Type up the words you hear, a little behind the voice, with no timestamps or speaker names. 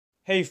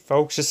Hey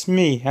folks, it's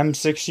me,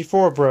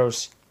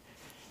 M64bros.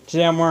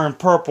 Today I'm wearing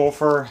purple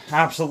for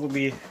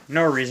absolutely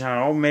no reason at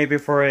all. Maybe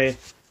for a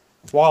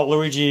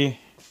Waluigi.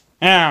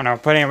 I don't know,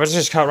 but anyway, let's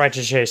just cut right to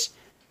the chase.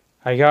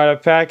 I got a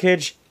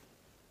package,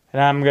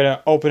 and I'm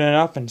gonna open it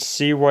up and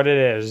see what it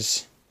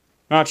is.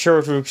 Not sure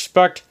what to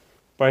expect,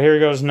 but here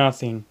goes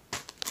nothing.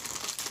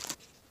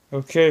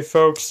 Okay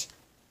folks,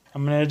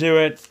 I'm gonna do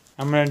it.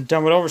 I'm gonna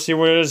dump it over, see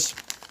what it is.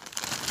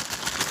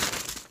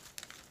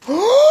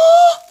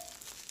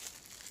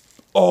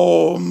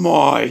 Oh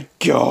my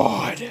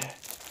god! Yeah,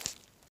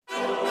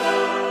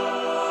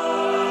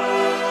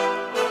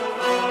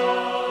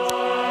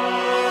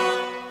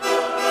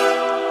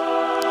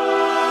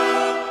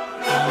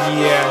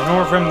 in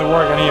order for him to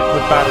work, I need to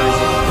put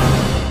batteries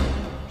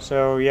in.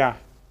 So, yeah.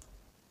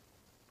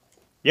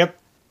 Yep.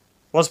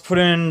 Let's put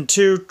in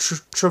two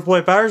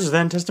AAA batteries and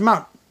then test them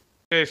out.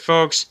 Okay,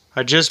 folks.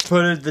 I just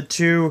put the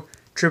two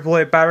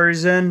AAA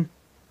batteries in.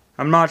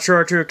 I'm not sure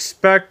what to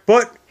expect,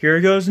 but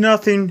here goes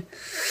nothing.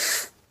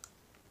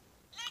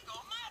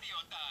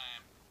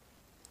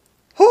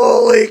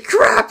 Holy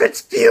crap,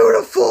 it's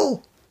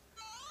beautiful!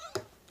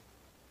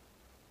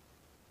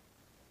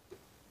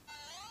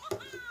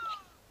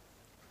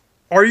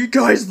 Are you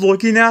guys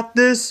looking at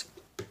this?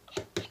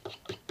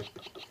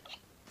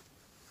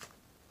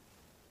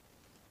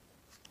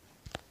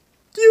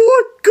 You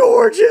look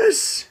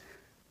gorgeous!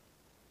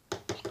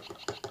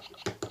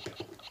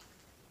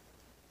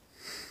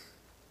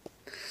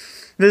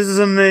 This is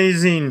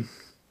amazing.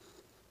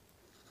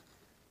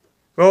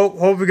 Well,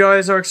 hope you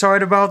guys are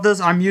excited about this.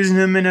 I'm using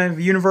him in a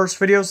universe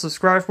video.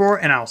 Subscribe for more,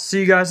 and I'll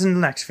see you guys in the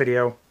next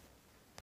video.